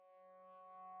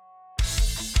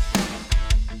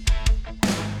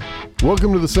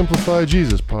Welcome to the Simplify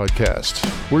Jesus podcast.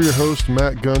 We're your hosts,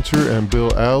 Matt Gunter and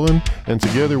Bill Allen, and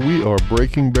together we are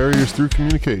breaking barriers through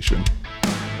communication.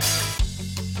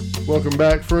 Welcome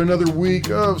back for another week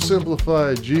of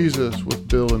Simplify Jesus with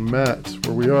Bill and Matt,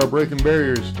 where we are breaking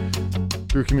barriers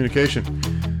through communication.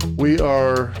 We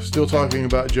are still talking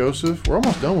about Joseph. We're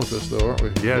almost done with this, though, aren't we?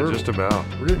 Yeah, just about.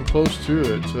 We're getting close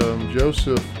to it.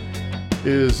 Joseph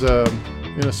is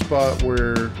in a spot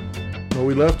where... Well,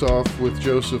 we left off with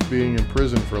Joseph being in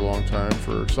prison for a long time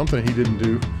for something he didn't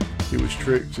do. He was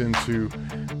tricked into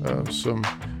some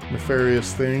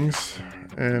nefarious things.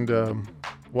 And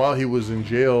while he was in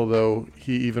jail, though,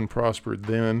 he even prospered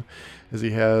then, as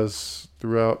he has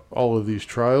throughout all of these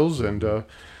trials, and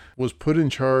was put in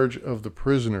charge of the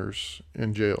prisoners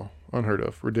in jail. Unheard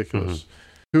of. Ridiculous. Mm-hmm.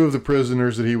 Two of the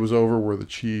prisoners that he was over were the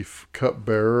chief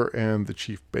cupbearer and the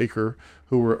chief baker,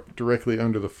 who were directly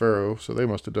under the Pharaoh. So they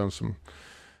must have done some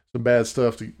bad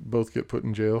stuff to both get put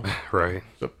in jail. Right.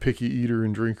 A picky eater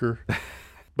and drinker.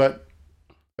 But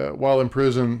while in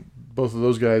prison, both of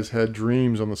those guys had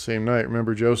dreams on the same night.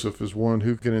 Remember, Joseph is one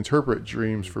who can interpret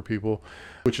dreams for people,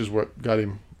 which is what got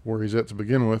him where he's at to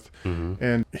begin with. Mm-hmm.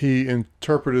 And he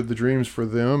interpreted the dreams for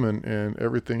them, and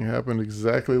everything happened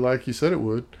exactly like he said it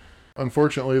would.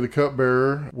 Unfortunately, the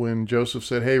cupbearer, when Joseph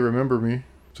said, "Hey, remember me,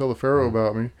 tell the Pharaoh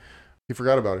about me," he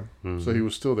forgot about him. Mm-hmm. So he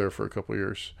was still there for a couple of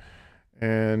years.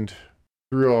 And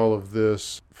through all of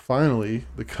this, finally,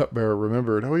 the cupbearer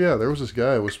remembered, oh yeah, there was this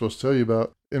guy I was supposed to tell you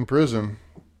about in prison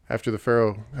after the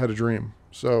Pharaoh had a dream.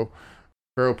 So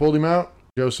Pharaoh pulled him out.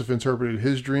 Joseph interpreted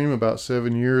his dream about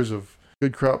 7 years of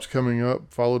good crops coming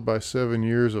up, followed by 7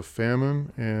 years of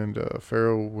famine. And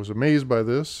Pharaoh was amazed by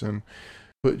this and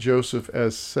put Joseph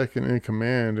as second in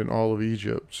command in all of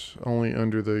Egypt, only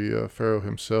under the Pharaoh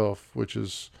himself, which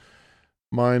is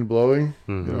mind-blowing.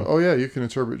 Mm-hmm. You know, oh yeah, you can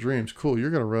interpret dreams. Cool,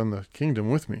 you're going to run the kingdom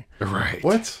with me. Right.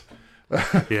 What?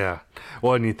 Yeah.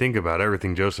 Well, and you think about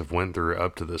everything Joseph went through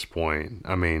up to this point.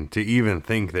 I mean, to even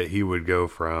think that he would go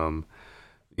from,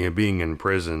 being in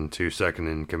prison to second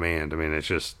in command. I mean, it's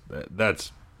just,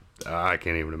 I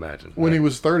can't even imagine. When he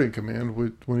was third in command,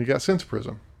 when he got sent to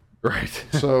prison. Right.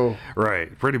 So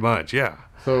right, pretty much, yeah.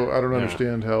 So I don't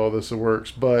understand how all this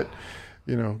works, but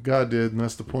God did, and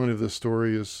that's the point of this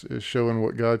story is showing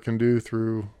what God can do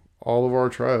through all of our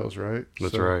trials, right?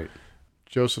 That's right.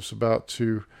 Joseph's about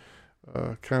to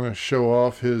kind of show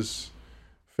off his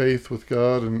faith with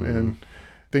God, and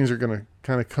things are going to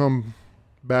kind of come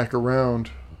back around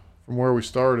from where we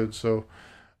started. So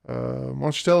why don't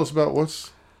you tell us about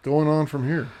what's going on from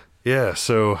here? Yeah,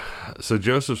 so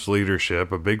Joseph's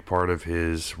leadership, a big part of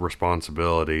his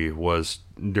responsibility was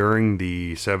during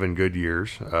the 7 good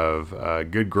years of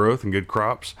good growth and good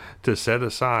crops to set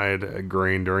aside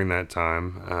grain during that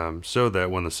time, so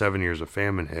that when the 7 years of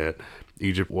famine hit,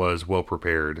 Egypt was well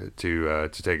prepared to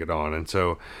take it on. And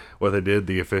so what they did,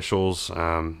 the officials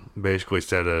basically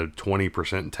set a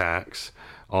 20% tax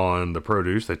on the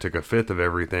produce. They took 1/5 of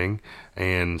everything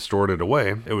and stored it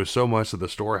away. It was so much that the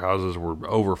storehouses were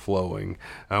overflowing.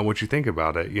 What you think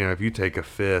about it, if you take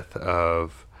 1/5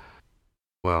 of,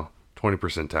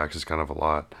 20% tax is kind of a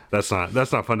lot. That's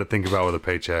not fun to think about with a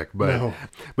paycheck. But, no.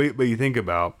 but you think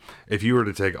about if you were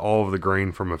to take all of the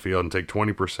grain from a field and take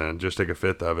 20%, just take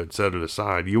 1/5 of it, set it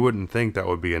aside, you wouldn't think that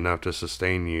would be enough to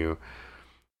sustain you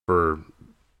for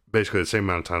basically the same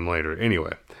amount of time later.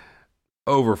 Anyway,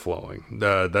 overflowing.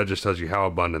 That just tells you how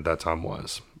abundant that time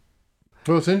was.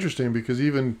 Well, it's interesting because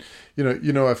even,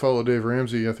 I follow Dave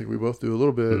Ramsey. I think we both do a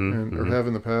little bit, or have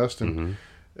in the past. And,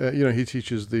 he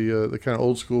teaches the kind of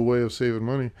old school way of saving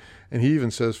money. And he even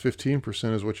says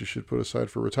 15% is what you should put aside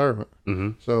for retirement.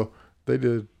 Mm-hmm. So they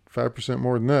did 5%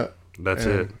 more than that. That's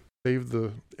it. Saved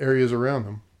the areas around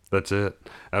them. That's it.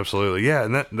 Absolutely. Yeah.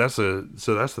 And that's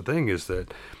the thing is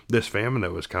that this famine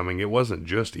that was coming, it wasn't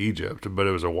just Egypt, but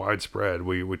it was a widespread.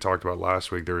 We talked about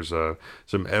last week. There's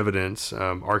some evidence,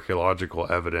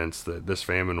 archaeological evidence that this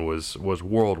famine was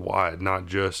worldwide, not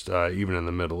just even in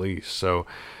the Middle East. So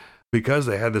because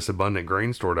they had this abundant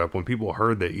grain stored up, when people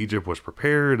heard that Egypt was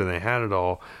prepared and they had it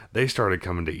all, they started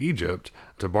coming to Egypt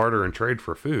to barter and trade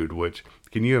for food, which,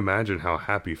 can you imagine how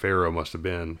happy Pharaoh must have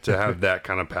been to have that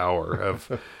kind of power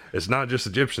of, it's not just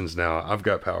Egyptians now, I've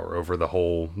got power over the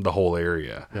whole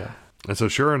area. Yeah. And so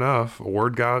sure enough,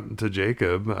 word got to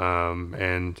Jacob,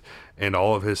 and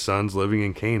all of his sons living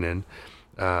in Canaan,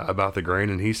 about the grain,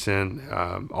 and he sent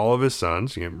all of his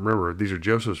sons. Remember, these are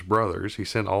Joseph's brothers. He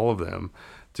sent all of them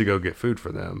to go get food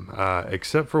for them,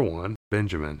 except for one,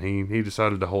 Benjamin. He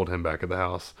decided to hold him back at the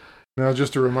house. Now,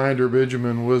 just a reminder,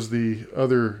 Benjamin was the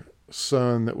other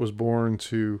son that was born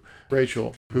to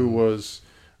Rachel, who was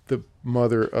the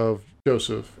mother of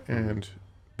Joseph and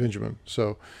Benjamin.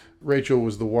 So Rachel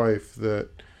was the wife that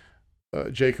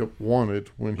Jacob wanted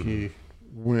when he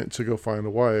went to go find a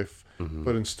wife,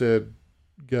 but instead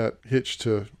got hitched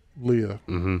to Leah.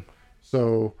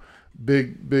 So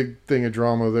big thing of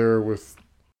drama there with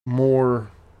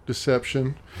more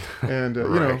deception. And, you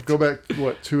know, go back,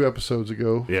 2 episodes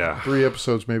ago? Yeah. 3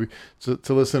 episodes maybe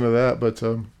to listen to that. But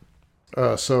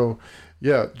so,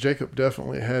 yeah, Jacob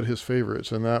definitely had his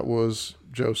favorites, and that was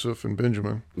Joseph and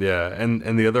Benjamin. Yeah,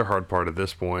 and the other hard part at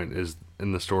this point is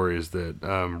in the story is that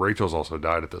Rachel's also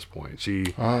died at this point.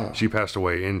 She passed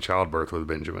away in childbirth with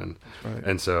Benjamin. Right.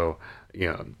 And so, you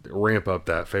know, ramp up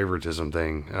that favoritism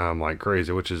thing like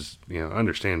crazy, which is, you know,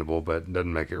 understandable, but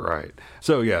doesn't make it right.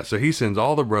 So, yeah, so he sends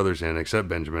all the brothers in except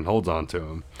Benjamin, holds on to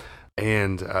him.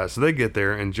 And so they get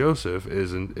there, and Joseph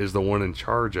is the one in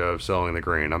charge of selling the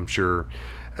grain. I'm sure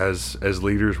as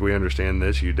leaders, we understand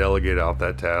this. You delegate out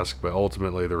that task, but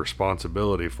ultimately the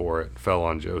responsibility for it fell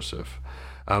on Joseph.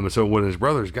 So when his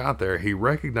brothers got there, he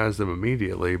recognized them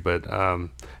immediately, but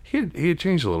he had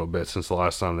changed a little bit since the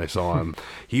last time they saw him.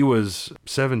 He was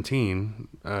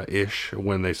 17-ish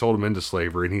when they sold him into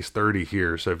slavery, and he's 30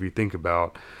 here. So if you think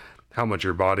about how much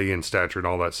your body and stature and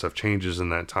all that stuff changes in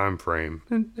that time frame,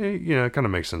 and you know, it kind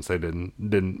of makes sense they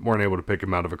weren't able to pick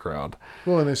him out of a crowd.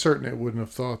 Well, and they certainly wouldn't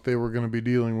have thought they were going to be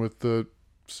dealing with the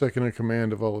second in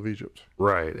command of all of Egypt.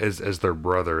 Right, as their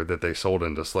brother that they sold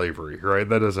into slavery, right?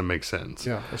 That doesn't make sense.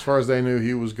 Yeah, as far as they knew,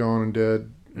 he was gone and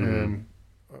dead, and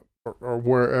or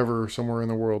wherever, somewhere in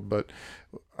the world. But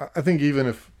I think even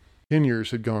if 10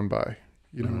 years had gone by,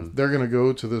 you know, they're going to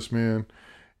go to this man,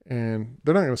 and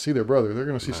they're not going to see their brother. They're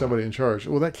going to see somebody in charge.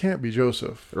 Well, that can't be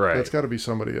Joseph. Right. That's got to be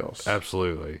somebody else.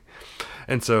 Absolutely.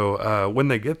 And so when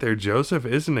they get there, Joseph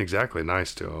isn't exactly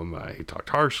nice to him. He talked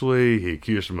harshly. He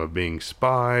accused them of being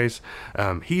spies.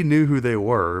 He knew who they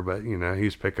were, but, you know,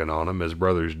 he's picking on them as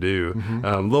brothers do.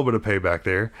 A little bit of payback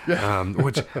there,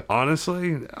 which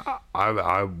honestly,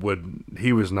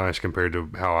 he was nice compared to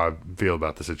how I feel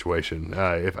about the situation.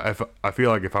 If I feel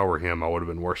like if I were him, I would have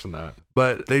been worse than that.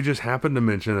 But they just happened to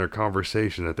mention in their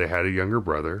conversation that they had a younger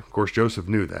brother. Of course, Joseph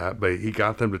knew that, but he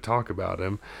got them to talk about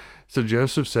him. So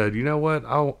Joseph said, you know what?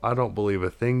 I don't believe a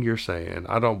thing you're saying.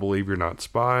 I don't believe you're not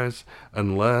spies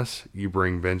unless you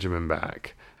bring Benjamin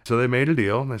back. So they made a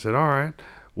deal, and they said, all right,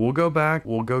 we'll go back.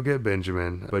 We'll go get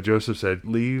Benjamin. But Joseph said,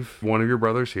 leave one of your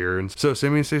brothers here. And so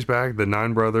Simeon stays back. The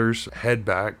 9 brothers head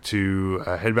back to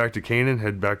Canaan,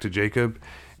 head back to Jacob,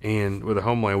 and with a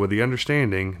homeland, with the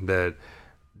understanding that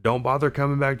don't bother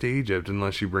coming back to Egypt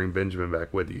unless you bring Benjamin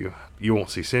back with you. You won't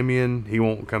see Simeon. He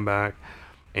won't come back.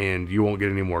 And you won't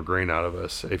get any more grain out of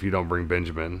us if you don't bring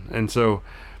Benjamin. And so,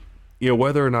 you know,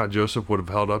 whether or not Joseph would have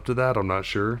held up to that, I'm not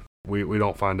sure. We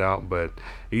don't find out, but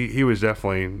he was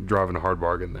definitely driving a hard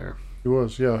bargain there. He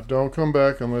was, yeah. Don't come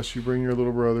back unless you bring your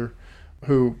little brother,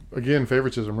 who, again,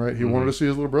 favoritism, right? He wanted to see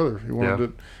his little brother. He wanted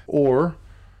it, or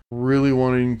really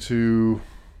wanting to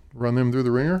run them through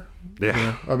the ringer. Yeah. You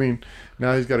know? I mean,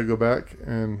 now he's got to go back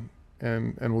and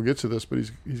we'll get to this, but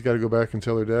he's got to go back and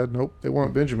tell their dad, nope, they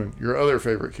want Benjamin, your other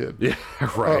favorite kid. Yeah,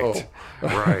 right.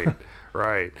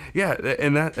 Right. Yeah,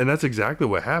 and that's exactly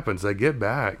what happens. They get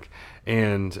back,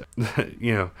 and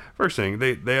you know, first thing,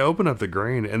 they open up the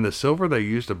grain, and the silver they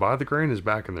used to buy the grain is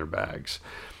back in their bags.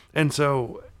 And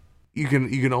so you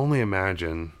can only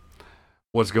imagine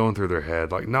what's going through their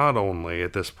head. Like, not only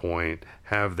at this point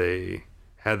have they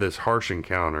had this harsh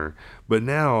encounter, but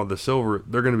now the silver,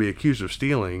 they're going to be accused of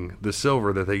stealing the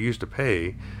silver that they used to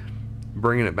pay,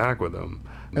 bringing it back with them.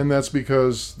 And that's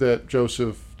because that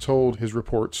Joseph told his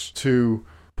reports to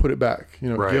put it back, you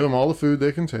know, give them all the food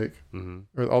they can take,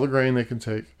 or all the grain they can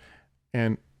take,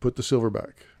 and put the silver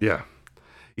back. Yeah.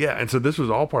 And so this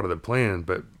was all part of the plan,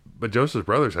 but Joseph's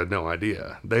brothers had no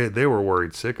idea. They were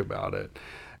worried sick about it.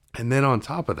 And then on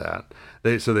top of that,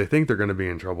 they think they're going to be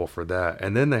in trouble for that.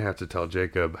 And then they have to tell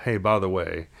Jacob, hey, by the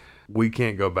way, we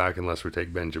can't go back unless we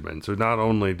take Benjamin. So not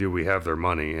only do we have their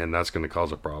money, and that's going to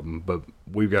cause a problem, but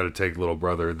we've got to take little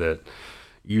brother that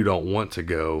you don't want to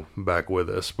go back with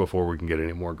us before we can get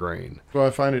any more grain. Well, I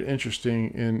find it interesting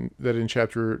in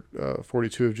chapter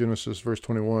 42 of Genesis, verse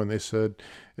 21, they said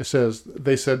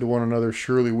to one another,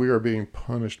 surely we are being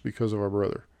punished because of our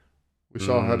brother. We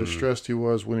saw how distressed he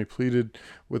was when he pleaded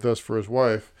with us for his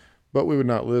wife, but we would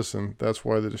not listen. That's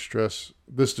why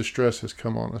this distress has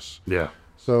come on us. Yeah.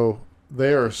 So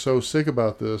they are so sick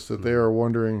about this that they are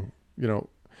wondering, you know,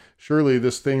 surely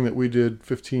this thing that we did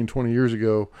 15, 20 years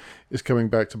ago is coming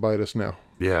back to bite us now.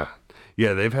 Yeah.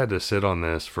 Yeah, they've had to sit on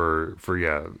this for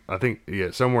yeah, I think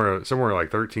yeah, somewhere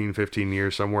like 13, 15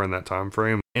 years, somewhere in that time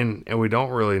frame. And we don't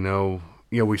really know,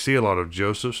 we see a lot of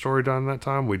Joseph's story during that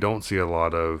time. We don't see a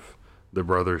lot of the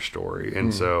brother's story.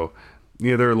 And so,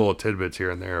 there are little tidbits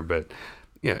here and there, but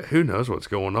yeah, who knows what's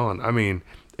going on? I mean,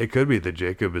 it could be that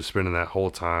Jacob is spending that whole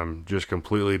time just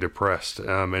completely depressed.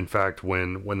 In fact,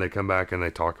 when they come back and they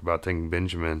talk about taking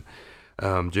Benjamin,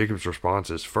 Jacob's response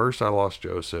is, "First I lost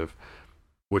Joseph,"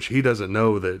 which he doesn't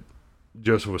know that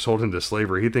Joseph was sold into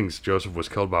slavery. He thinks Joseph was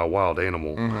killed by a wild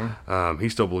animal. He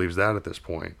still believes that at this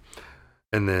point.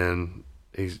 And then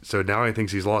so now he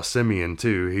thinks he's lost Simeon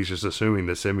too. He's just assuming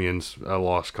that Simeon's a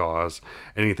lost cause,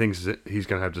 and he thinks that he's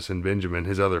going to have to send Benjamin,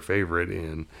 his other favorite,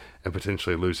 in and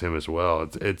potentially lose him as well.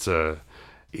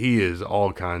 He is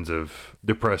all kinds of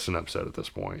depressed and upset at this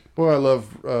point. Well, I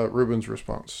love Reuben's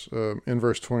response in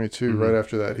verse 22. Right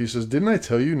after that, he says, "Didn't I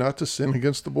tell you not to sin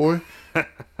against the boy?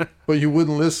 But you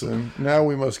wouldn't listen. Now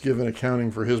we must give an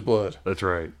accounting for his blood." That's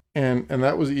right. And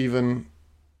that was even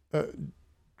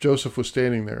Joseph was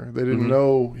standing there. They didn't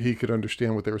know he could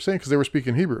understand what they were saying because they were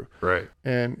speaking Hebrew. Right.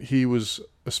 And he was,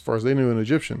 as far as they knew, an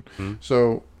Egyptian.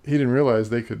 So he didn't realize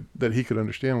that he could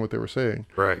understand what they were saying.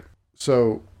 Right.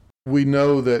 So we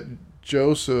know that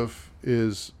Joseph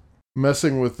is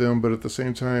messing with them, but at the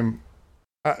same time,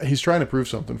 he's trying to prove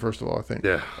something, first of all, I think.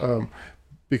 Yeah.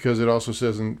 Because it also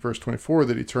says in verse 24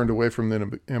 that he turned away from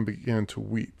them and began to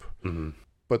weep.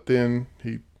 But then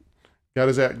he got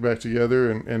his act back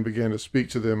together and began to speak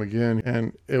to them again.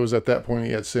 And it was at that point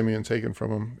he had Simeon taken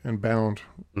from him and bound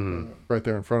right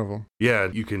there in front of him. Yeah,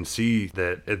 you can see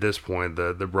that at this point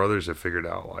the brothers have figured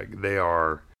out, like, they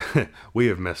are we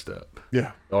have messed up.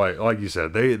 Yeah. Like you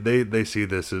said, they see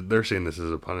this, they're seeing this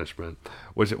as a punishment,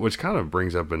 which kind of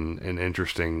brings up an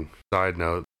interesting side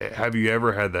note. Have you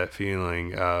ever had that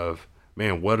feeling of,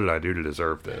 man, what did I do to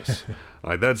deserve this?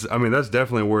 Like, that's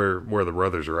definitely where the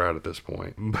brothers are at this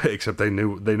point. Except they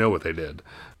know what they did.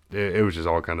 It was just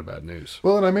all kind of bad news.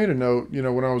 Well, and I made a note,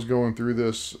 when I was going through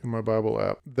this in my Bible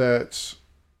app, that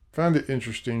found it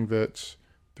interesting that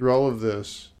through all of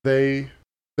this, they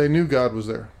knew God was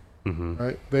there,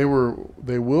 right? They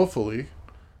willfully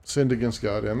sinned against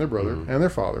God and their brother and their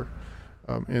father,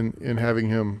 in having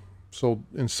him sold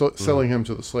and selling him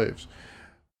to the slaves,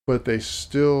 but they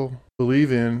still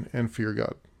believe in and fear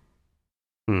God.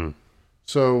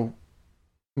 So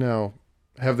now,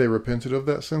 have they repented of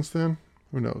that since then?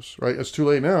 Who knows, right? It's too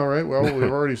late now, right? Well,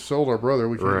 we've already sold our brother.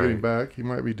 We can't get him back. He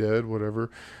might be dead, whatever.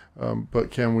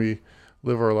 But can we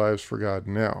live our lives for God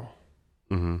now?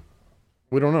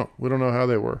 We don't know. We don't know how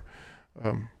they were.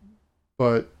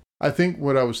 But I think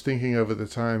what I was thinking of at the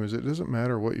time is it doesn't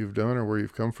matter what you've done or where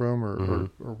you've come from or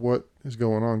what is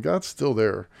going on. God's still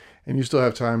there. And you still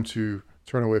have time to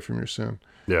turn away from your sin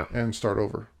and start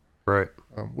over. Right.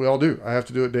 We all do. I have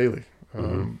to do it daily.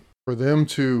 For them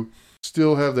to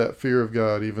still have that fear of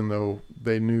God, even though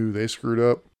they knew they screwed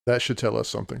up, that should tell us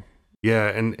something. Yeah,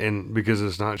 and because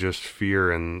it's not just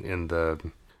fear in the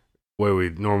way we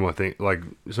normally think, like,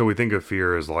 so we think of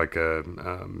fear as like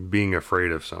being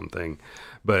afraid of something,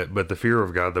 but the fear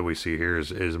of God that we see here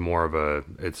is more of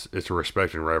it's a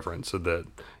respect and reverence, so that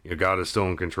God is still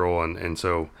in control, and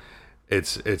so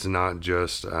it's not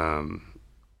just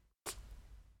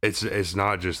it's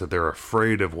not just that they're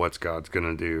afraid of what God's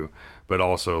gonna do, but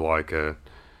also like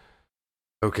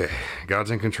okay, God's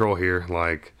in control here,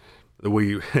 like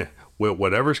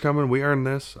whatever's coming, we earn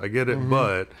this. I get it,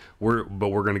 but we're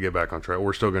going to get back on track.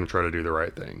 We're still going to try to do the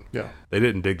right thing. Yeah, they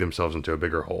didn't dig themselves into a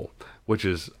bigger hole, which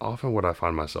is often what I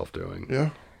find myself doing.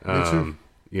 Yeah, me too.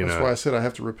 That's why I said I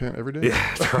have to repent every day.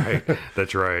 Yeah, that's right.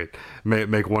 That's right.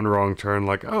 Make one wrong turn,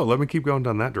 like, oh, let me keep going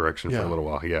down that direction for a little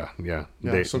while. Yeah.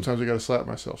 Sometimes I got to slap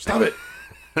myself. Stop it.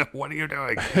 What are you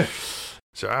doing?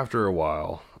 So after a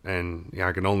while, and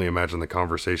I can only imagine the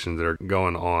conversations that are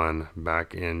going on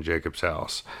back in Jacob's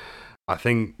house. I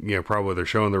think, probably they're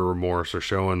showing their remorse or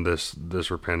showing this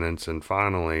repentance, and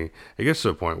finally it gets to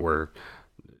a point where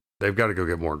they've got to go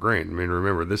get more grain. I mean,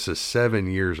 remember, this is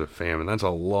 7 years of famine. That's a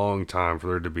long time for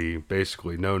there to be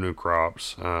basically no new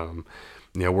crops.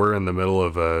 We're in the middle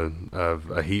of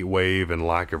a heat wave and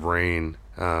lack of rain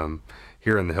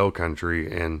here in the hill country,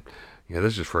 and this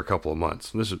is just for a couple of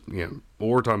months. This is, what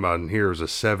we're talking about in here is a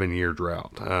 7-year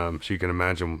drought. So you can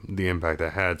imagine the impact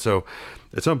that had. So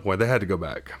at some point they had to go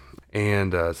back.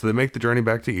 And so they make the journey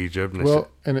back to Egypt. And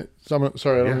I'm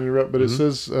sorry, I don't interrupt, but it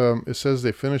says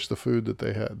they finished the food that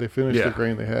they had. They finished the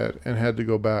grain they had and had to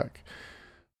go back.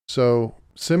 So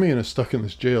Simeon is stuck in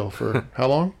this jail for how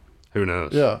long? Who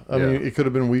knows? Yeah. I mean, it could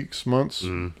have been weeks, months.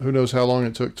 Who knows how long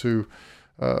it took to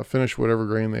finish whatever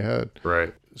grain they had.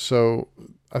 Right. So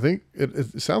I think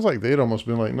it sounds like they'd almost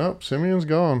been like, nope, Simeon's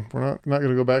gone. We're not going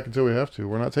to go back until we have to.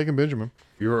 We're not taking Benjamin.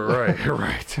 You're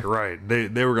right, right.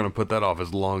 They were going to put that off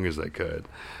as long as they could.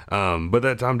 But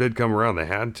that time did come around. They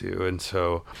had to. And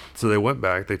so they went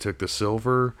back. They took the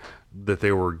silver that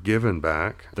they were given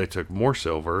back. They took more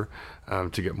silver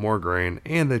to get more grain.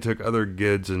 And they took other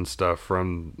goods and stuff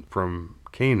from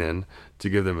Canaan to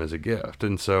give them as a gift.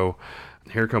 And so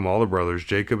here come all the brothers.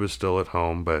 Jacob is still at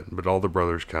home, but all the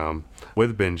brothers come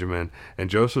with Benjamin. And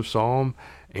Joseph saw him,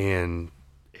 and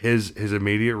his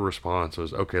immediate response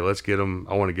was, okay, let's get him.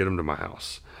 I want to get him to my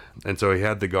house. And so he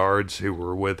had the guards who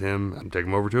were with him take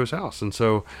him over to his house. And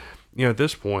so, at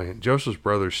this point, Joseph's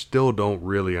brothers still don't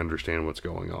really understand what's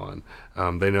going on.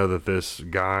 They know that this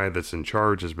guy that's in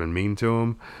charge has been mean to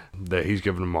him, that he's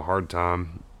giving them a hard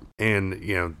time.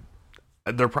 And,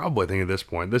 they're probably thinking at this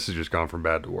point, this has just gone from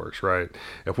bad to worse, right?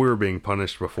 If we were being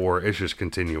punished before, it's just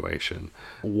continuation.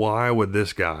 Why would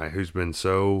this guy who's been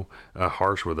so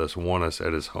harsh with us want us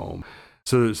at his home?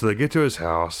 So they get to his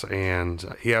house,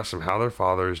 and he asks them how their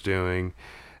father is doing.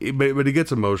 But he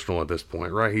gets emotional at this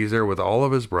point, right? He's there with all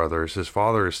of his brothers. His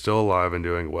father is still alive and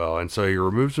doing well. And so he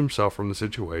removes himself from the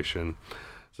situation.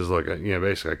 Says, look,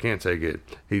 basically, I can't take it.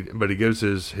 But he gives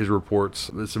his reports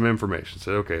some information.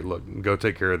 Said, okay, look, go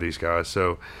take care of these guys.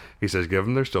 So he says, give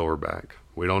them their silver back.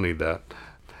 We don't need that.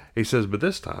 He says, but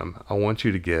this time, I want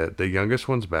you to get the youngest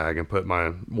one's bag and put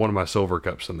one of my silver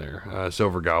cups in there,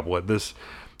 silver goblet. This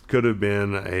could have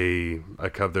been a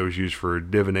cup that was used for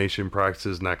divination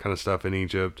practices and that kind of stuff in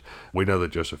Egypt. We know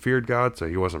that Joseph feared God, so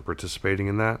he wasn't participating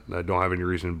in that. I don't have any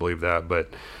reason to believe that, but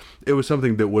it was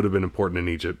something that would have been important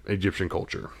in Egyptian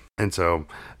culture. And so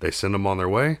they send them on their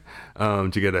way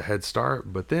to get a head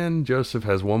start. But then Joseph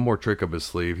has one more trick up his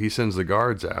sleeve. He sends the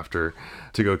guards after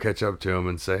to go catch up to him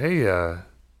and say, hey,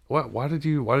 why did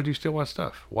you steal my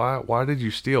stuff? Why did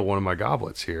you steal one of my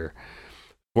goblets here?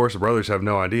 Of course, the brothers have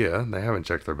no idea. They haven't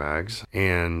checked their bags.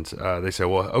 And they say,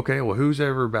 well, okay, whose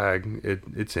ever bag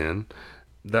it's in,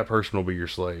 that person will be your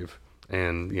slave.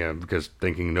 And, because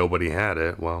thinking nobody had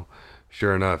it, well,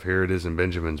 sure enough, here it is in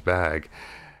Benjamin's bag.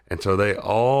 And so they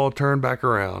all turn back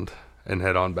around and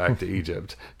head on back to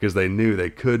Egypt because they knew they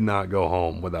could not go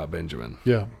home without Benjamin.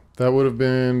 Yeah, that would have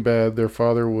been bad. Their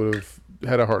father would have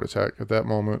had a heart attack at that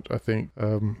moment. I think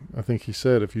he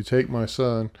said, if you take my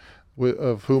son,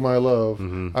 of whom I love,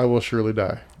 I will surely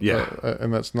die. Yeah.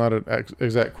 And that's not an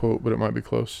exact quote, but it might be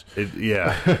close.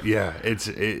 Yeah.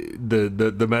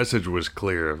 The message was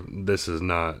clear. This is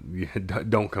not,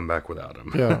 don't come back without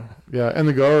him. Yeah. And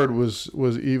the guard was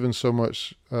even so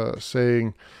much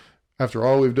saying, after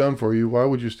all we've done for you, why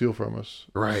would you steal from us?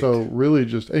 Right. So really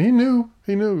and he knew.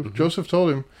 Mm-hmm. Joseph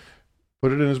told him,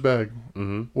 put it in his bag.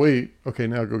 Mm-hmm. Wait, okay,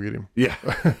 now go get him. Yeah.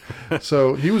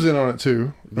 So he was in on it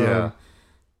too. Yeah.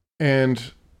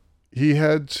 And he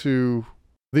had to,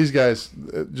 these guys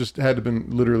just had to have been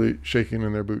literally shaking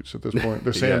in their boots at this point,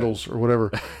 their sandals or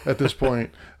whatever at this point,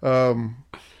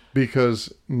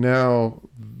 because now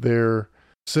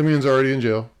Simeon's already in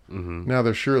jail. Mm-hmm. Now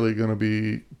they're surely going to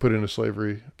be put into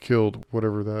slavery, killed,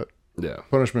 whatever that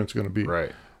punishment's going to be.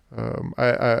 Right.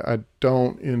 I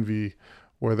don't envy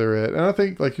where they're at. And I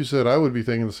think, like you said, I would be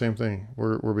thinking the same thing.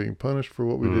 We're being punished for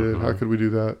what we did. How could we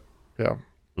do that? Yeah.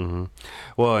 Mm-hmm.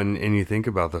 Well, and you think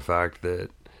about the fact that,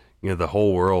 the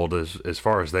whole world is, as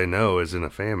far as they know, is in a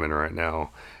famine right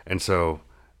now. And so,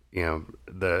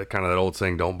 the kind of that old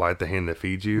saying, don't bite the hand that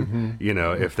feeds you.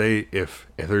 Mm-hmm. If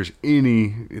there's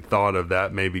any thought of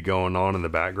that maybe going on in the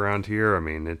background here, I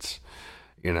mean, it's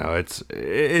not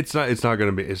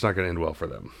going to end well for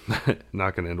them.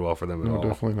 Not going to end well for them at all. No,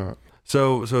 definitely not.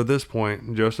 So at this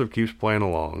point, Joseph keeps playing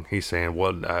along. He's saying,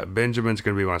 well, Benjamin's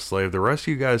going to be my slave. The rest of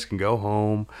you guys can go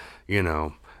home,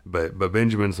 but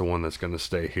Benjamin's the one that's going to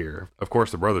stay here. Of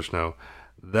course, the brothers know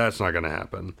that's not going to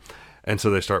happen. And so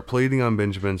they start pleading on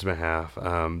Benjamin's behalf.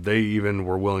 They even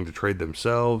were willing to trade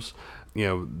themselves.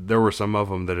 There were some of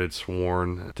them that had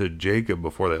sworn to Jacob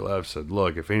before they left, said,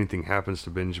 look, if anything happens to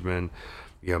Benjamin,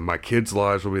 my kids'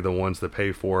 lives will be the ones that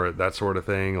pay for it, that sort of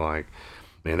thing. Like,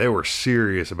 man, they were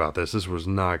serious about this. This was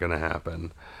not going to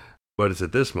happen. But it's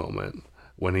at this moment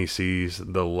when he sees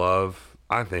the love.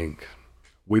 I think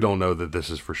we don't know that this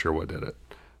is for sure what did it.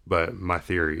 But my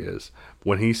theory is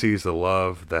when he sees the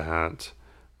love that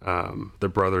the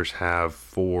brothers have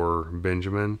for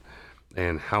Benjamin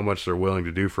and how much they're willing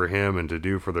to do for him and to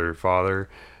do for their father,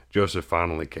 Joseph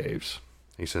finally caves.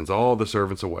 He sends all the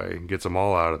servants away, gets them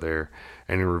all out of there,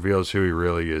 and he reveals who he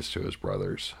really is to his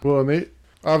brothers. Well, and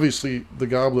obviously, the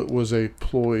goblet was a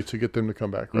ploy to get them to come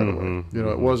back right away.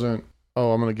 It wasn't,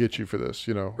 I'm going to get you for this,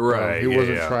 Right. He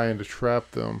wasn't trying to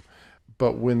trap them.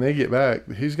 But when they get back,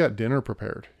 he's got dinner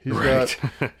prepared. Right.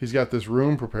 He's got this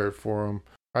room prepared for him.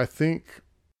 I think,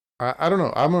 I don't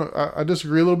know. I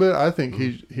disagree a little bit. I think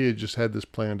he had just had this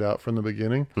planned out from the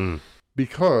beginning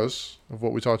because of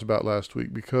what we talked about last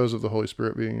week, because of the Holy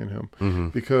Spirit being in him,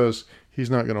 because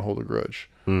he's not going to hold a grudge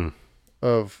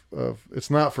of it's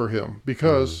not for him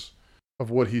because of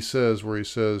what he says, where he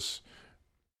says,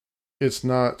 it's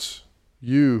not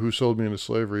you who sold me into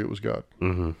slavery, it was God.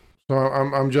 So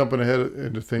I'm jumping ahead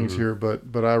into things here,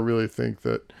 but I really think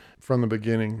that from the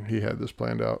beginning he had this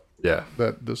planned out. Yeah.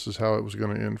 That this is how it was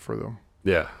going to end for them.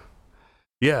 Yeah.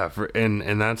 Yeah.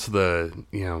 And that's the,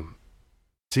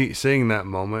 seeing that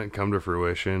moment come to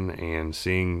fruition and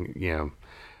seeing,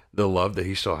 the love that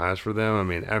he still has for them. I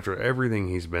mean, after everything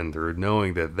he's been through,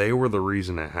 knowing that they were the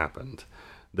reason it happened,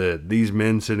 that these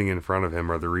men sitting in front of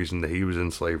him are the reason that he was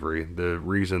in slavery, the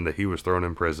reason that he was thrown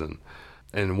in prison,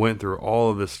 and went through all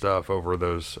of this stuff over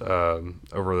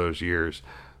those years.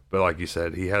 But like you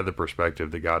said, he had the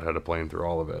perspective that God had a plan through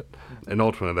all of it. And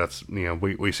ultimately that's,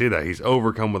 we see that he's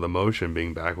overcome with emotion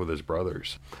being back with his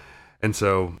brothers. And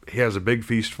so he has a big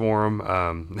feast for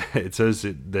him. It says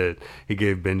that he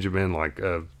gave Benjamin like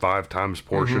a 5 times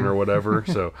portion or whatever.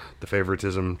 So the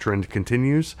favoritism trend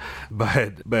continues,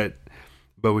 but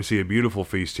we see a beautiful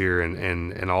feast here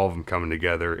and all of them coming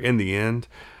together. In the end,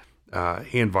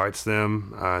 he invites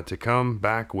them to come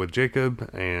back with Jacob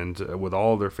and with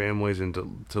all of their families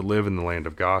and to live in the land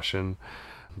of Goshen.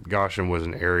 Goshen was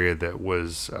an area that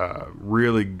was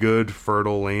really good,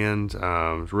 fertile land. It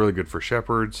was really good for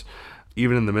shepherds.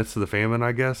 Even in the midst of the famine,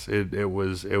 I guess it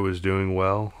was doing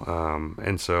well.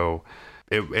 And so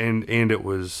it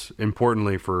was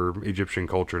importantly for Egyptian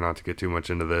culture, not to get too much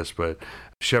into this, but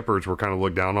shepherds were kind of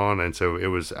looked down on, and so it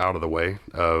was out of the way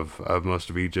of most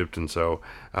of Egypt, and so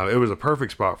it was a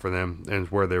perfect spot for them and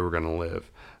where they were going to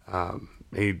live.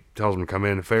 He tells them to come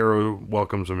in. Pharaoh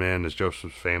welcomes them in as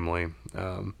Joseph's family,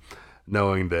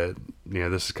 knowing that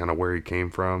this is kind of where he came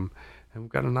from, and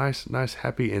we've got a nice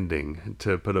happy ending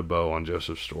to put a bow on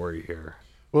Joseph's story here.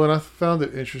 Well, and I found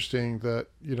it interesting that,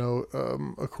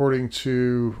 according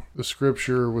to the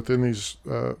scripture within these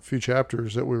few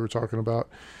chapters that we were talking about,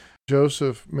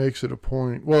 Joseph makes it a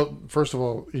point. Well, first of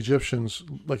all, Egyptians,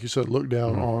 like you said, look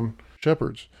down on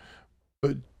shepherds.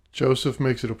 But Joseph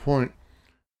makes it a point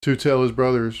to tell his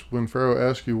brothers, when Pharaoh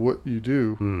asks you what you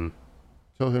do,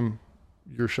 tell him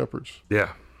you're shepherds.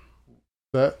 Yeah.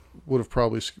 That would have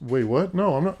probably, wait, what?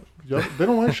 No, I'm not. They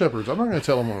don't like shepherds. I'm not going to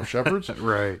tell them I'm shepherds.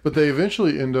 Right. But they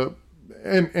eventually end up,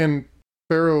 and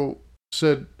Pharaoh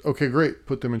said, okay, great,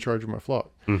 put them in charge of my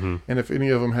flock. And if any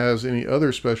of them has any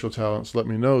other special talents, let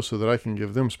me know so that I can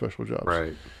give them special jobs.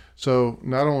 Right. So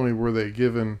not only were they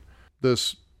given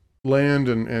this land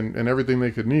and everything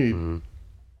they could need,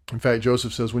 in fact,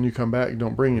 Joseph says, when you come back,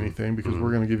 don't bring anything because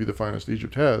we're going to give you the finest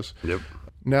Egypt has. Yep.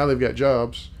 Now they've got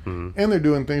jobs and they're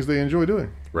doing things they enjoy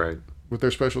doing. Right. With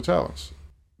their special talents.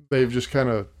 They've just kind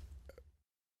of,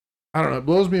 I don't know, it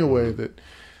blows me away that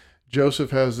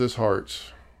Joseph has this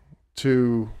heart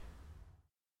to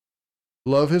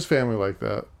love his family like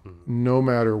that, no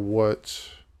matter what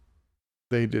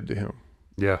they did to him.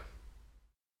 Yeah.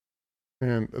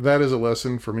 And that is a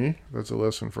lesson for me. That's a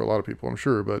lesson for a lot of people, I'm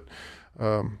sure. But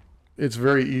it's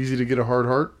very easy to get a hard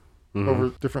heart over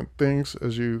different things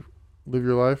as you live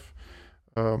your life.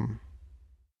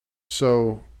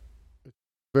 So it's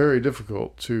very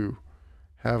difficult to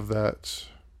have that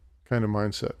kind of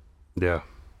mindset. Yeah.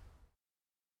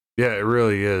 Yeah, it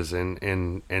really is.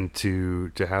 And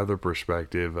to have the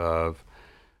perspective of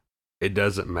it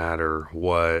doesn't matter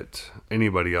what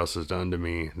anybody else has done to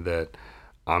me, that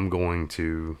I'm going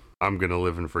to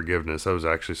live in forgiveness. That was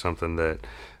actually something that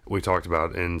we talked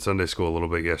about in Sunday school a little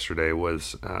bit yesterday,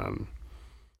 was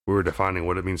we were defining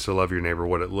what it means to love your neighbor,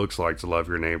 what it looks like to love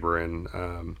your neighbor.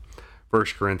 And 1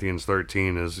 Corinthians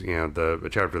 13 is, the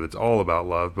chapter that's all about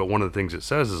love. But one of the things it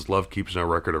says is love keeps no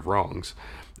record of wrongs.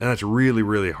 And that's really,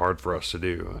 really hard for us to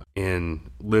do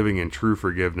in living in true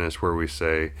forgiveness, where we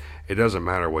say, it doesn't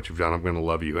matter what you've done, I'm going to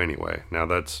love you anyway. Now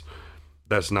that's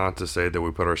not to say that we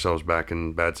put ourselves back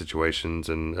in bad situations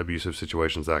and abusive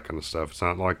situations, that kind of stuff. It's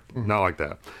not like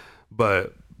that.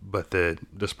 But that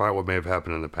despite what may have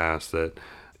happened in the past, that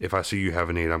if I see you have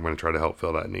a need, I'm going to try to help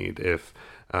fill that need. If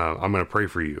I'm going to pray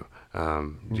for you.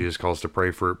 Jesus calls to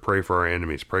pray for our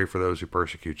enemies, pray for those who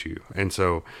persecute you. And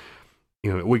so,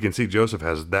 we can see Joseph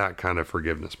has that kind of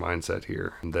forgiveness mindset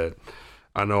here, that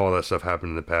I know all that stuff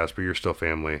happened in the past, but you're still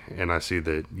family. And I see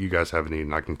that you guys have a need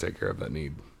and I can take care of that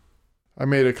need. I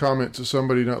made a comment to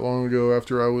somebody not long ago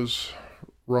after I was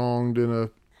wronged in a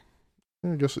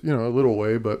little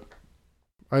way, but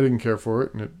I didn't care for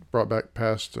it, and it brought back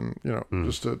past, and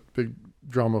just a big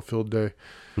drama-filled day.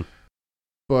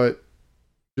 But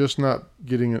just not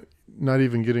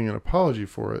even getting an apology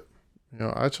for it.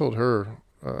 I told her,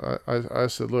 I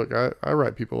said, look, I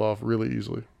write people off really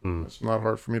easily. It's not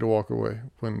hard for me to walk away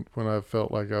when I've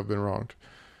felt like I've been wronged.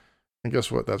 And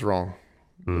guess what? That's wrong.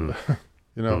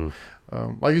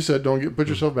 Like you said, don't put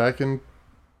yourself back in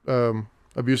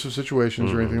abusive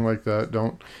situations or anything like that.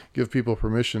 Don't give people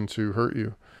permission to hurt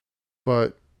you.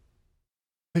 But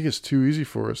I think it's too easy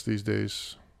for us these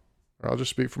days. I'll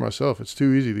just speak for myself. It's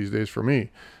too easy these days for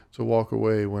me to walk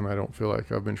away when I don't feel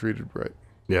like I've been treated right.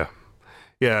 Yeah.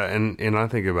 Yeah. And I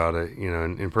think about it,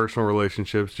 in personal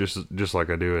relationships, just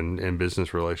like I do in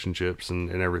business relationships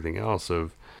and everything else,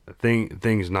 of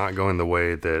things not going the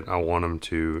way that I want them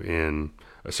to in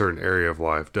a certain area of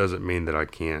life doesn't mean that I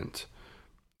can't,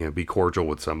 be cordial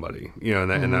with somebody,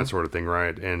 and that sort of thing.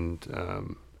 Right. And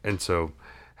so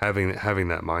having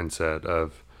that mindset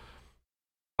of,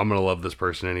 I'm going to love this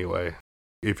person anyway.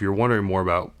 If you're wondering more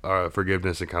about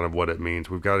forgiveness and kind of what it means,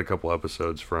 we've got a couple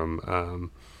episodes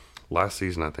from last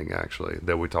season, I think, actually,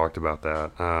 that we talked about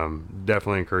that.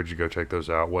 Definitely encourage you to go check those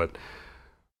out. What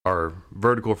our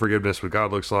vertical forgiveness with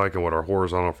God looks like, and what our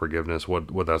horizontal forgiveness, what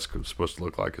that's supposed to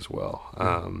look like as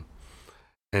well.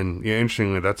 And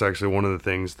interestingly, that's actually one of the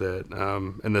things that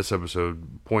in this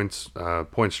episode points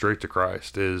straight to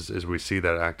Christ is we see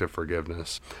that act of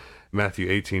forgiveness. Matthew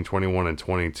 18:21 and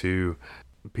 22,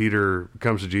 Peter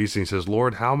comes to Jesus and he says,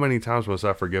 Lord, how many times must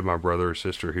I forgive my brother or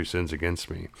sister who sins against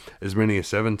me? As many as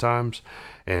 7 times?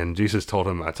 And Jesus told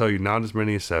him, I tell you, not as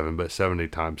many as 7, but 70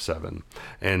 times 7.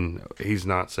 And he's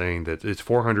not saying that it's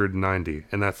 490,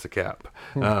 and that's the cap,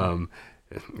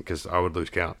 because I would lose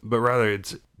count. But rather,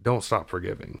 it's don't stop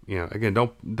forgiving. Again,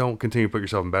 don't continue to put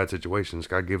yourself in bad situations.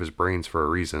 God gave us brains for a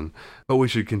reason. But we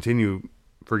should continue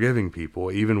forgiving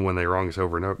people even when they wrong us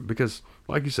over and over, because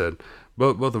like you said,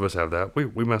 both of us have that.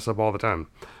 We mess up all the time,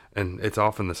 and it's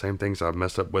often the same things I've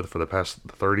messed up with for the past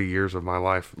 30 years of my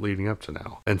life leading up to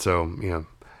now. And so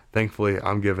thankfully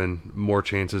I'm given more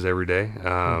chances every day,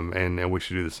 and we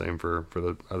should do the same for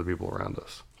the other people around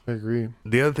us. I agree.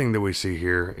 The other thing that we see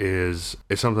here is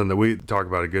something that we talk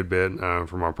about a good bit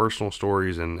from our personal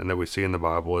stories, and that we see in the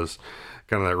Bible is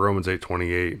kind of that Romans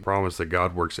 8:28 promise that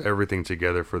God works everything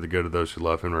together for the good of those who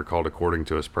love him and are called according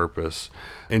to his purpose.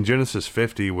 In Genesis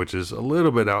 50, which is a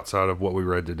little bit outside of what we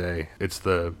read today, it's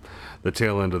the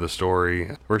tail end of the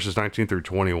story, verses 19 through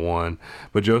 21.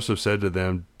 But Joseph said to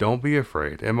them, don't be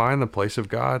afraid. Am I in the place of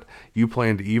God? You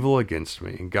planned evil against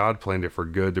me, and God planned it for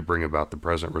good to bring about the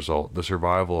present result, the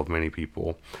survival of many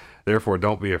people. Therefore,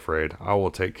 don't be afraid. I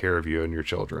will take care of you and your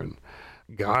children.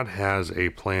 God has a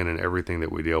plan in everything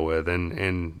that we deal with.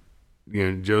 And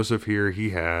Joseph here,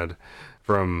 he had,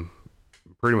 from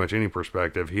pretty much any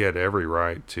perspective, he had every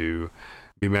right to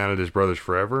be mad at his brothers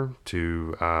forever,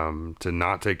 to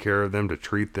not take care of them, to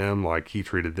treat them like he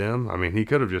treated them. I mean, he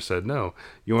could have just said, no,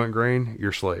 you want grain?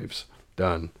 You're slaves.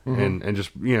 Done. And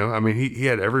just, he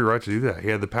had every right to do that. He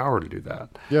had the power to do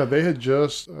that. Yeah, they had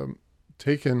just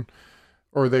taken,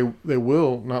 or they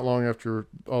will, not long after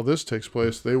all this takes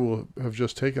place, they will have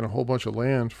just taken a whole bunch of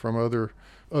land from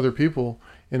other people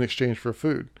in exchange for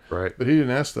food. Right. But he didn't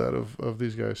ask that of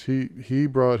these guys. He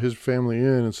brought his family in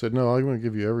and said, no, I'm going to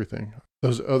give you everything.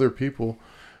 Those other people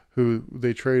who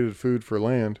they traded food for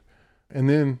land and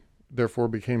then therefore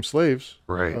became slaves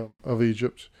of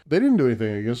Egypt, they didn't do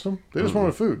anything against them. They just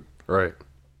wanted food. Right.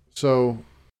 So,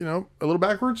 a little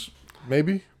backwards,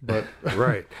 maybe, but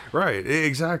right,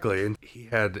 exactly. And he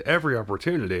had every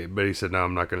opportunity, but he said, no,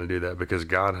 I'm not going to do that because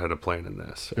God had a plan in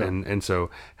this. Yeah. And so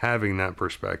having that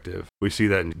perspective, we see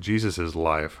that in Jesus's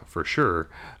life for sure.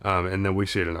 And then we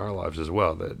see it in our lives as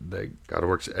well, that God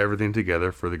works everything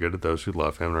together for the good of those who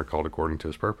love him and are called according to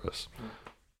his purpose.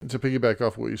 To piggyback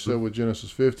off what you said with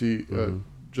Genesis 50,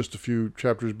 just a few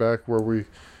chapters back where we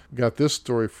got this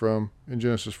story from, in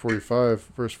Genesis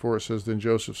 45, verse 4, it says, then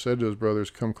Joseph said to his brothers,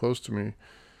 come close to me.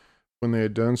 When they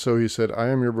had done so, he said, I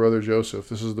am your brother Joseph.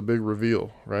 This is the big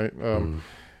reveal, right?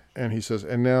 And he says,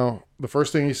 and now the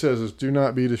first thing he says is, do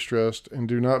not be distressed and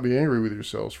do not be angry with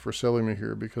yourselves for selling me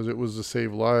here, because it was to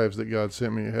save lives that God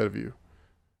sent me ahead of you.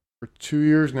 For 2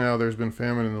 years now there's been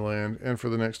famine in the land, and for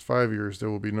the next 5 years there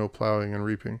will be no plowing and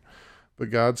reaping. But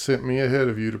God sent me ahead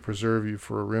of you to preserve you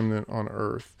for a remnant on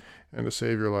earth and to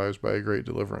save your lives by a great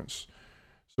deliverance.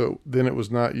 So then it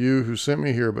was not you who sent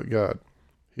me here, but God.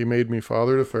 He made me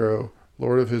father to Pharaoh,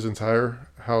 lord of his entire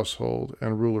household,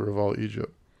 and ruler of all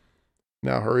Egypt.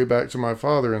 Now hurry back to my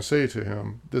father and say to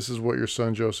him, this is what your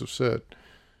son Joseph said.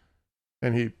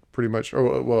 And he pretty much,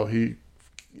 he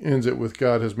ends it with,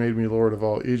 God has made me lord of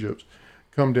all Egypt.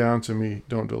 come down to me,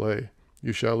 don't delay.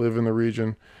 You shall live in the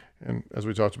region. And as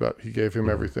we talked about, he gave him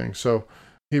everything. So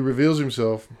he reveals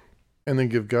himself and then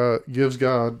gives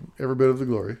God every bit of the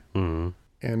glory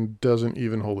and doesn't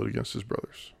even hold it against his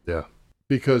brothers. Yeah.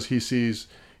 Because he sees,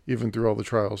 even through all the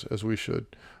trials, as we should,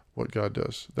 what God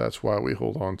does. That's why we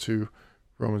hold on to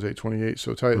Romans 8:28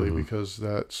 so tightly, because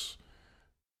that's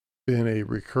been a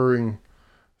recurring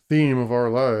theme of our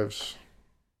lives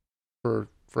for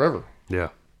forever. Yeah.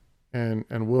 And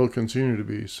will continue to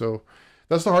be. So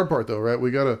that's the hard part, though, right?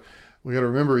 We gotta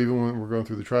remember, even when we're going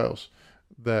through the trials,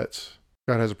 that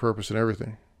God has a purpose in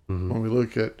everything. When we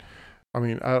look at, I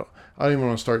mean, I don't even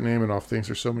want to start naming off things.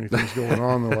 There's so many things going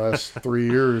on in the last 3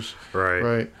 years.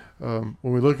 Right. When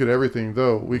we look at everything,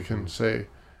 though, we can say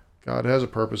God has a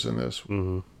purpose in this.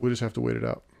 We just have to wait it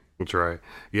out. That's right.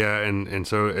 Yeah, and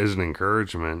so as an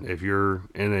encouragement, if you're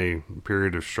in a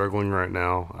period of struggling right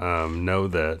now, know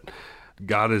that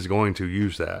God is going to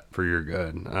use that for your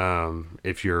good.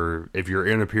 If you're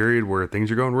in a period where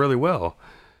things are going really well,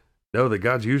 know that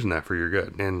God's using that for your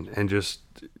good, and just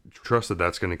trust that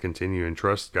that's going to continue, and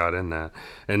trust God in that.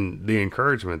 And the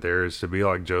encouragement there is to be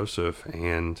like Joseph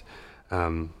and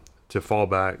to fall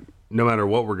back, no matter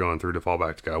what we're going through, to fall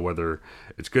back to God, whether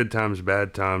it's good times,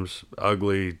 bad times,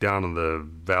 ugly, down in the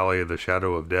valley of the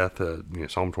shadow of death,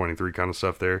 Psalm 23 kind of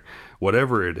stuff there,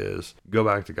 whatever it is, go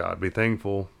back to God, be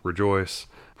thankful, rejoice,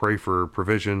 pray for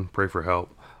provision, pray for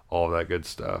help, all of that good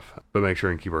stuff. But make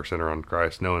sure and keep our center on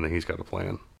Christ, knowing that he's got a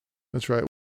plan. That's right.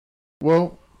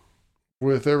 Well,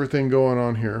 with everything going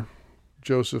on here,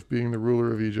 Joseph being the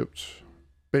ruler of Egypt,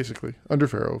 basically, under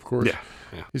Pharaoh, of course. Yeah.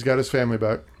 He's got his family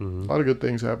back. A lot of good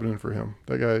things happening for him.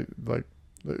 That guy,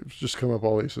 it's just come up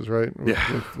all aces, right?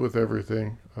 With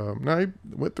everything. Now, he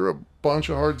went through a bunch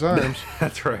of hard times.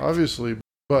 That's right. Obviously,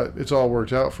 but it's all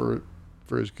worked out for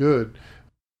his good.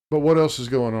 But what else is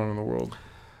going on in the world?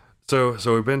 So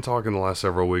we've been talking the last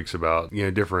several weeks about,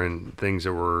 different things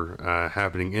that were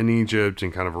happening in Egypt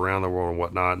and kind of around the world and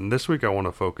whatnot. And this week I want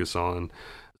to focus on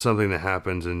something that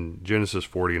happens in Genesis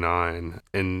 49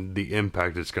 and the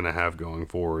impact it's going to have going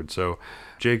forward. So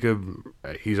Jacob,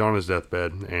 he's on his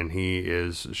deathbed and he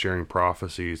is sharing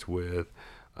prophecies with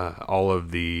all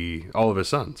of his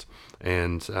sons.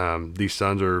 And these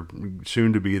sons are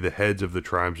soon to be the heads of the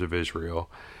tribes of Israel.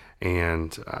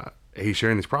 And he's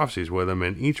sharing these prophecies with them,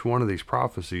 and each one of these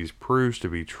prophecies proves to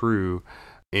be true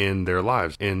in their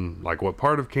lives, in like what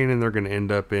part of Canaan they're going to end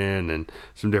up in, and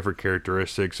some different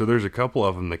characteristics. So there's a couple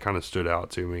of them that kind of stood out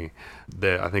to me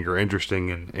that I think are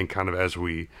interesting, and kind of as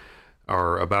we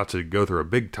are about to go through a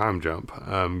big time jump,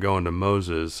 going to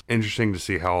Moses, interesting to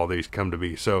see how all these come to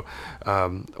be. So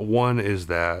one is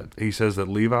that he says that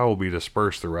Levi will be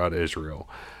dispersed throughout Israel.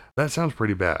 That sounds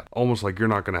pretty bad, almost like you're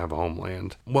not going to have a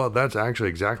homeland. Well, that's actually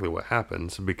exactly what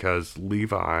happens, because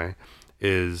Levi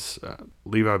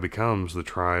becomes the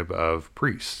tribe of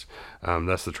priests.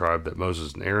 That's the tribe that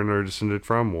Moses and Aaron are descended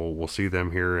from. We'll see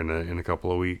them here in a couple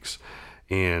of weeks,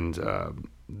 and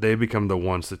they become the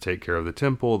ones that take care of the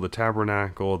temple, the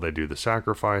tabernacle. They do the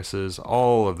sacrifices,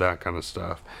 all of that kind of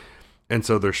stuff. And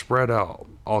so they're spread out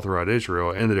all throughout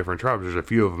Israel and the different tribes. There's a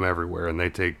few of them everywhere, and they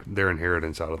take their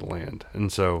inheritance out of the land. And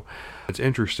so it's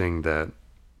interesting that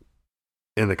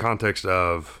in the context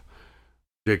of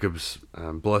Jacob's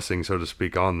blessing, so to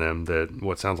speak, on them, that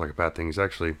what sounds like a bad thing is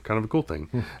actually kind of a cool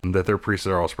thing, that their priests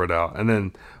are all spread out. And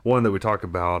then one that we talk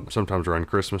about sometimes around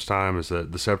Christmas time is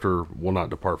that the scepter will not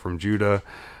depart from Judah.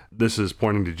 This is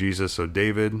pointing to Jesus. So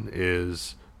David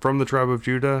is from the tribe of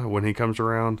Judah when he comes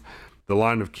around. The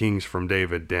line of kings from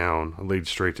David down leads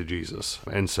straight to Jesus.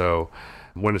 And so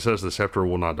when it says the scepter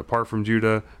will not depart from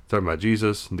Judah, it's talking about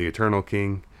Jesus, the eternal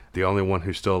king, the only one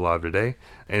who's still alive today.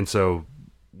 And so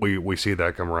we see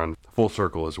that come around full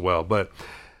circle as well. But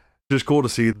just cool to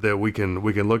see that we can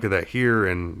look at that here,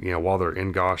 and while they're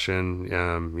in Goshen,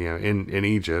 in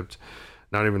Egypt,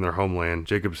 not even their homeland,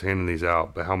 Jacob's handing these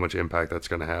out, but how much impact that's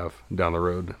going to have down the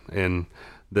road in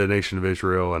the nation of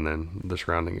Israel and then the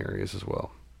surrounding areas as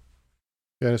well.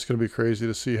 Yeah, and it's going to be crazy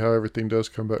to see how everything does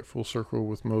come back full circle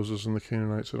with Moses and the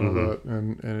Canaanites and all that,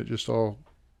 and it just all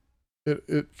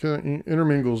it kind of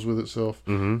intermingles with itself.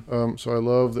 So I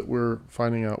love that we're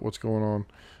finding out what's going on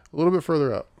a little bit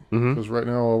further out, because right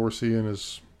now all we're seeing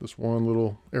is this one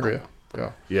little area.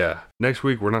 Yeah. Next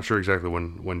week we're not sure exactly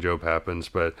when Job happens,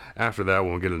 but after that,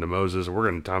 when we get into Moses, we're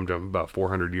going to time jump about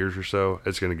 400 years or so.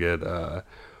 It's going to get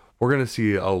we're going to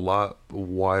see a lot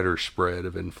wider spread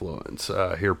of influence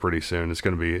here pretty soon. It's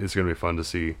going to be fun to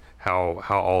see how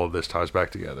all of this ties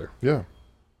back together. Yeah,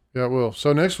 it will.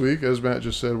 So next week, as Matt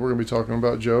just said, we're going to be talking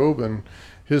about Job and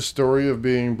his story of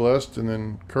being blessed and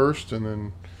then cursed and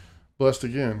then blessed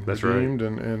again. That's redeemed,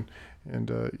 right. And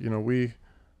you know, we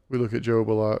look at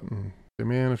Job a lot and say,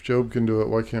 man, if Job can do it,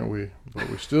 why can't we? But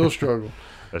we still struggle.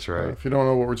 That's right. If you don't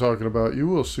know what we're talking about, you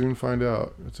will soon find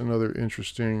out. It's another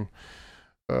interesting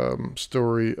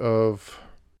story of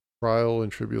trial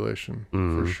and tribulation,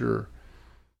 for sure.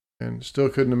 And still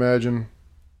couldn't imagine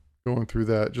going through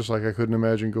that, just like I couldn't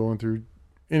imagine going through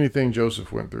anything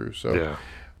Joseph went through. So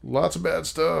lots of bad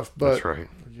stuff, but that's right.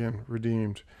 Again,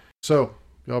 redeemed. So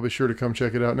y'all be sure to come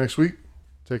check it out next week.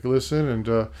 Take a listen, and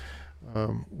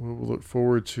we'll look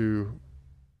forward to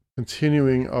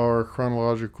continuing our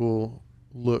chronological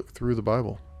look through the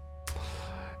Bible.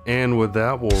 And with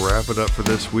that, we'll wrap it up for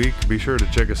this week. Be sure to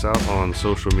check us out on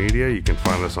social media. You can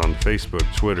find us on Facebook,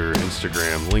 Twitter,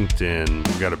 Instagram, LinkedIn.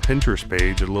 We've got a Pinterest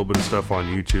page, a little bit of stuff on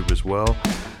YouTube as well.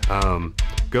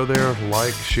 Go there,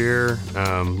 like, share,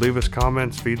 leave us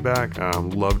comments, feedback.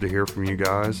 Love to hear from you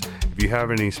guys. If you have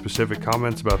any specific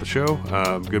comments about the show,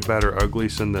 good, bad, or ugly,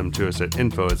 send them to us at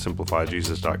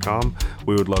info@simplifyjesus.com.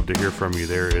 We would love to hear from you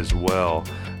there as well.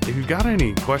 If you've got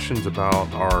any questions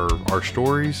about our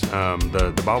stories,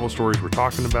 the Bible stories we're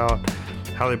talking about,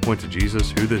 how they point to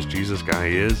Jesus, who this Jesus guy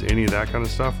is, any of that kind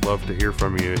of stuff, love to hear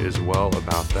from you as well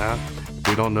about that. If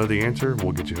we don't know the answer,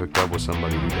 we'll get you hooked up with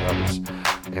somebody who does.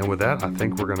 And with that, I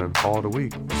think we're going to call it a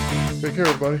week. Take care,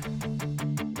 everybody.